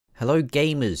Hello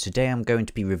gamers, today I'm going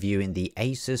to be reviewing the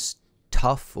ASUS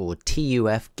TUF or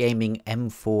TUF Gaming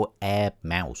M4 Air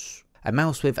mouse. A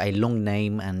mouse with a long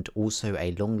name and also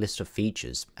a long list of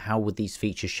features. How would these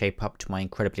features shape up to my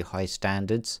incredibly high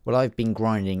standards? Well, I've been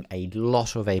grinding a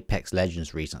lot of Apex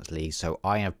Legends recently, so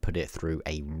I have put it through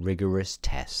a rigorous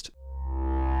test.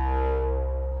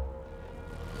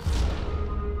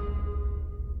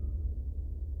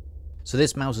 So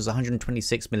this mouse is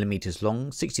 126mm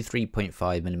long,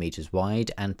 63.5mm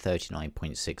wide and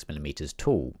 39.6mm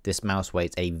tall. This mouse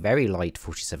weighs a very light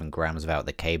 47 grams without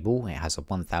the cable. It has a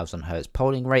 1000Hz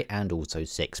polling rate and also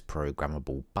 6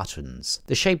 programmable buttons.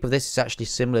 The shape of this is actually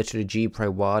similar to the G Pro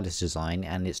wireless design,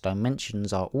 and its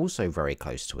dimensions are also very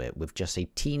close to it, with just a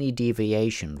teeny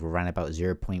deviation of around about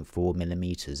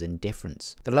 0.4mm in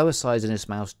difference. The lower sides in this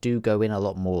mouse do go in a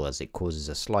lot more, as it causes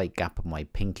a slight gap on my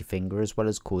pinky finger as well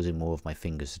as causing more of my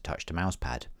fingers to touch the mouse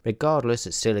pad. Regardless,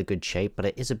 it's still a good shape, but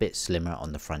it is a bit slimmer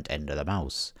on the front end of the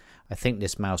mouse. I think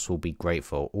this mouse will be great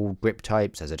for all grip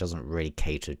types, as it doesn't really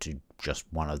cater to just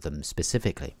one of them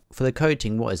specifically. For the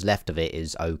coating, what is left of it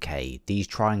is okay. These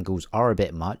triangles are a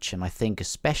bit much, and I think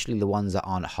especially the ones that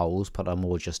aren't holes but are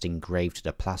more just engraved to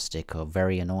the plastic are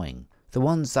very annoying. The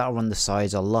ones that are on the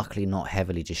sides are luckily not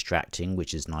heavily distracting,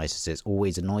 which is nice, as it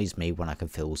always annoys me when I can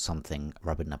feel something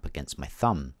rubbing up against my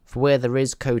thumb. For where there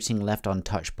is coating left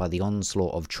untouched by the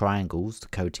onslaught of triangles, the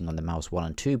coating on the mouse 1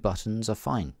 and 2 buttons are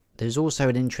fine. There's also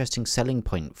an interesting selling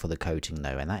point for the coating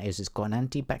though, and that is it's got an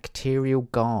antibacterial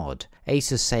guard.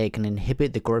 ASUS say it can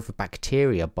inhibit the growth of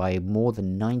bacteria by more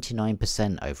than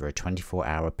 99% over a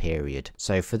 24-hour period.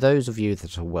 So for those of you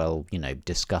that are, well,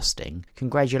 disgusting,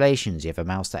 congratulations, you have a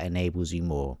mouse that enables you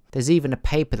more. There's even a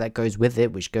paper that goes with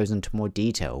it which goes into more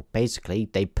detail. Basically,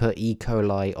 they put E.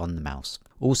 coli on the mouse.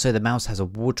 Also, the mouse has a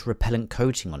water repellent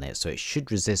coating on it, so it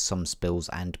should resist some spills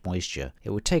and moisture. It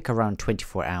will take around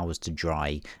 24 hours to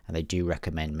dry, and they do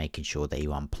recommend making sure that you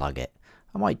unplug it.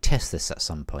 I might test this at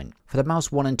some point. For the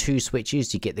mouse 1 and 2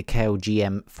 switches, you get the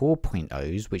KLGM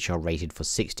 4.0s, which are rated for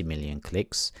 60 million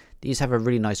clicks. These have a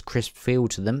really nice crisp feel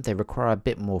to them. They require a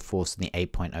bit more force than the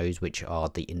 8.0s, which are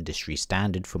the industry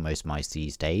standard for most mice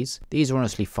these days. These are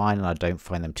honestly fine, and I don't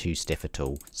find them too stiff at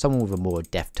all. Someone with a more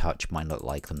deft touch might not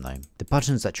like them though. The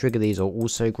buttons that trigger these are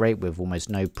also great, with almost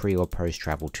no pre or post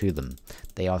travel to them.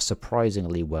 They are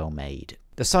surprisingly well made.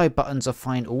 The side buttons are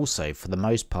fine also. For the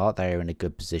most part they are in a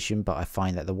good position, but I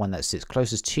find that the one that sits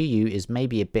closest to you is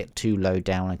maybe a bit too low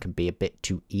down and can be a bit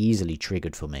too easily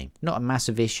triggered for me. Not a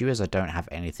massive issue, as I don't have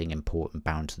anything important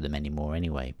bound to them anymore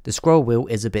anyway. The scroll wheel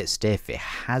is a bit stiff. It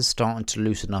has started to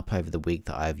loosen up over the week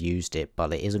that I have used it,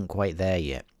 but it isn't quite there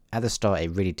yet. At the start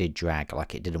it really did drag,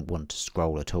 like it didn't want to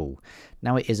scroll at all.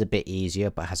 Now it is a bit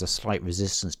easier, but has a slight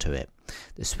resistance to it.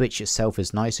 The switch itself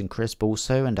is nice and crisp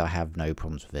also, and I have no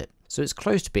problems with it. So it's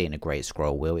close to being a great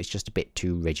scroll wheel, it's just a bit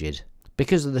too rigid.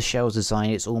 Because of the shell's design,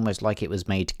 it's almost like it was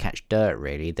made to catch dirt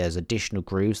really. There's additional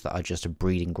grooves that are just a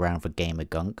breeding ground for gamer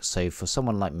gunk, so for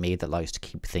someone like me that likes to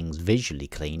keep things visually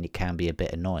clean, it can be a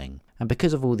bit annoying. And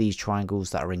because of all these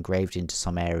triangles that are engraved into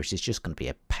some areas, it's just going to be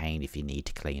a pain if you need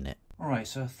to clean it. Alright,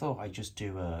 so I thought I'd just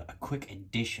do a quick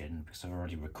addition, because I've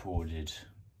already recorded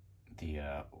the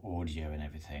audio and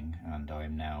everything, and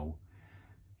I'm now,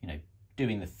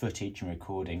 doing the footage and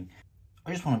recording.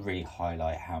 I just want to really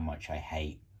highlight how much I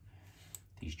hate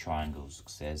these triangles,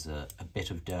 because there's a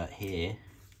bit of dirt here.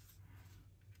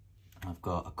 I've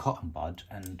got a cotton bud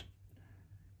and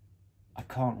I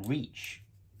can't reach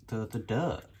the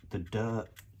dirt. The dirt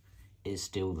is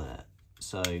still there.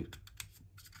 So,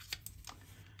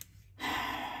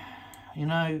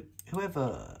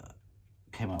 whoever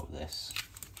came up with this,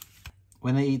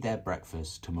 when they eat their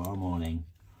breakfast tomorrow morning,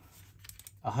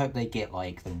 I hope they get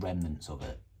like the remnants of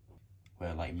it,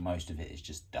 where like most of it is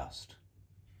just dust,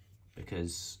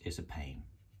 because it's a pain.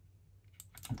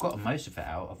 I've got most of it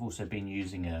out. I've also been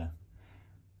using a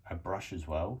brush as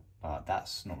well, but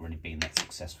that's not really been that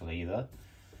successful either.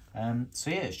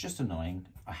 So yeah, it's just annoying.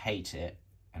 I hate it,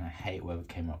 and I hate whoever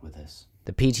came up with this.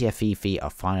 The PTFE feet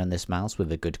are fine on this mouse,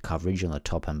 with a good coverage on the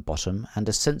top and bottom, and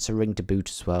a sensor ring to boot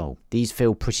as well. These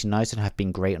feel pretty nice and have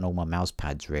been great on all my mouse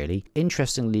pads really.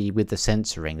 Interestingly, with the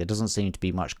sensor ring, there doesn't seem to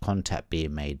be much contact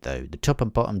being made though. The top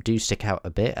and bottom do stick out a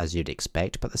bit, as you'd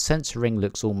expect, but the sensor ring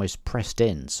looks almost pressed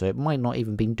in, so it might not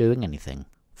even be doing anything.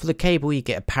 For the cable, you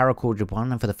get a paracorded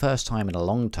one, and for the first time in a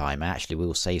long time I actually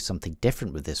will say something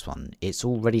different with this one. It's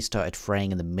already started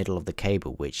fraying in the middle of the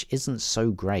cable, which isn't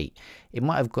so great. It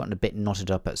might have gotten a bit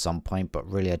knotted up at some point, but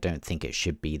really I don't think it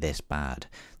should be this bad.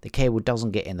 The cable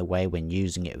doesn't get in the way when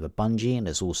using it with a bungee, and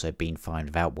has also been fine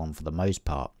without one for the most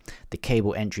part. The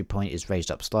cable entry point is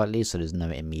raised up slightly, so there's no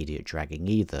immediate dragging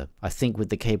either. I think with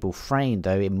the cable fraying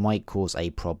though, it might cause a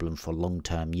problem for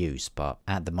long-term use, but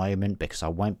at the moment, because I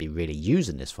won't be really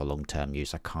using this for long-term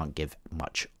use, I can't give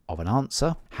much of an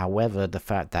answer. However, the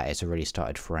fact that it's already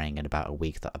started fraying in about a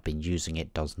week that I've been using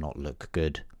it does not look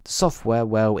good. The software,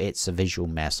 well, it's a visual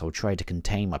mess. I'll try to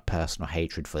contain my personal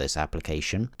hatred for this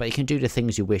application, but you can do the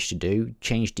things you wish to do.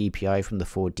 Change DPI from the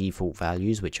 4 default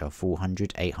values, which are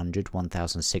 400, 800,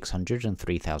 1600 and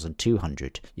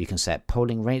 3200. You can set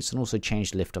polling rates and also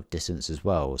change the lift-off distance as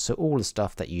well, so all the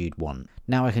stuff that you'd want.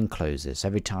 Now I can close this.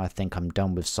 Every time I think I'm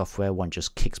done with software, one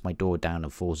just kicks my door down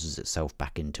and forces itself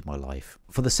back into my life.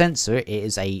 For the sensor, it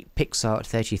is a Pixart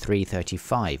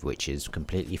 3335, which is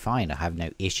completely fine. I have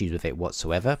no issues with it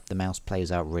whatsoever. The mouse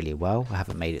plays out really well. I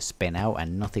haven't made it spin out,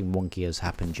 and nothing wonky has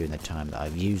happened during the time that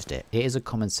I've used it. It is a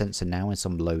common sensor now in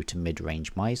some low to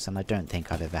mid-range mice, and I don't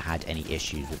think I've ever had any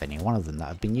issues with any one of them that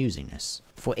have been using this.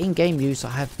 For in-game use, I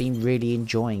have been really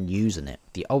enjoying using it.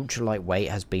 The ultra lightweight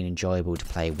has been enjoyable to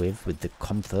play with the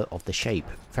comfort of the shape.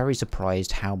 Very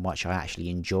surprised how much I actually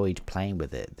enjoyed playing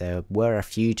with it. There were a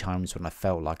few times when I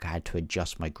felt like I had to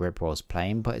adjust my grip while I was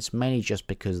playing, but it's mainly just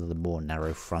because of the more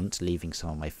narrow front, leaving some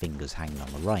of my fingers hanging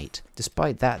on the right.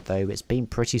 Despite that though, it's been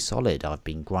pretty solid. I've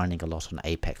been grinding a lot on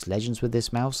Apex Legends with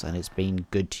this mouse, and it's been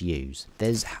good to use.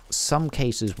 There's some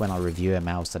cases when I review a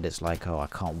mouse that it's like, oh, I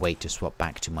can't wait to swap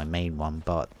back to my main one,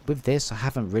 but with this I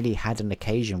haven't really had an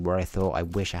occasion where I thought I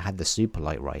wish I had the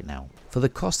Superlight right now. For the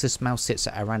cost, this mouse sits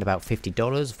at around about $50,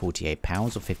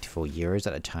 £48 or 54 euros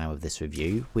at the time of this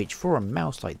review, which for a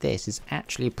mouse like this is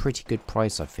actually a pretty good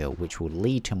price I feel, which will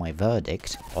lead to my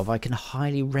verdict of I can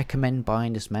highly recommend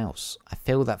buying this mouse. I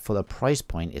feel that for the price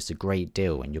point it's a great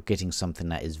deal and you're getting something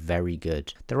that is very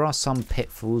good. There are some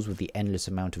pitfalls with the endless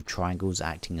amount of triangles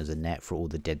acting as a net for all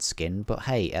the dead skin, but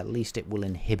hey, at least it will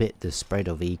inhibit the spread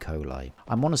of E. coli.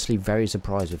 I'm honestly very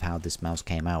surprised with how this mouse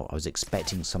came out. I was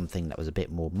expecting something that was a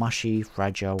bit more mushy,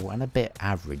 fragile and a bit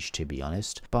average to be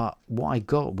honest, but what I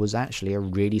got was actually a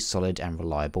really solid and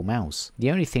reliable mouse.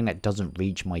 The only thing that doesn't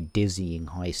reach my dizzying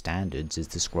high standards is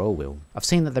the scroll wheel. I've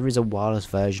seen that there is a wireless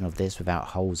version of this without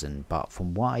holes in, but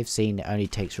from what I've seen it only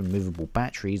takes removable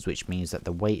batteries, which means that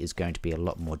the weight is going to be a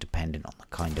lot more dependent on the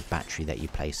kind of battery that you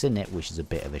place in it, which is a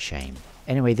bit of a shame.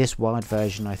 Anyway, this wired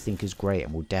version I think is great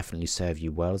and will definitely serve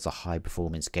you well as a high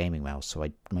performance gaming mouse, so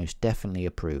I most definitely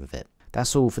approve of it.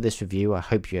 That's all for this review. I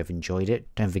hope you have enjoyed it.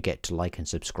 Don't forget to like and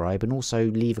subscribe, and also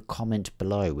leave a comment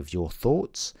below with your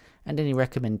thoughts and any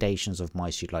recommendations of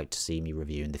mice you'd like to see me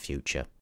review in the future.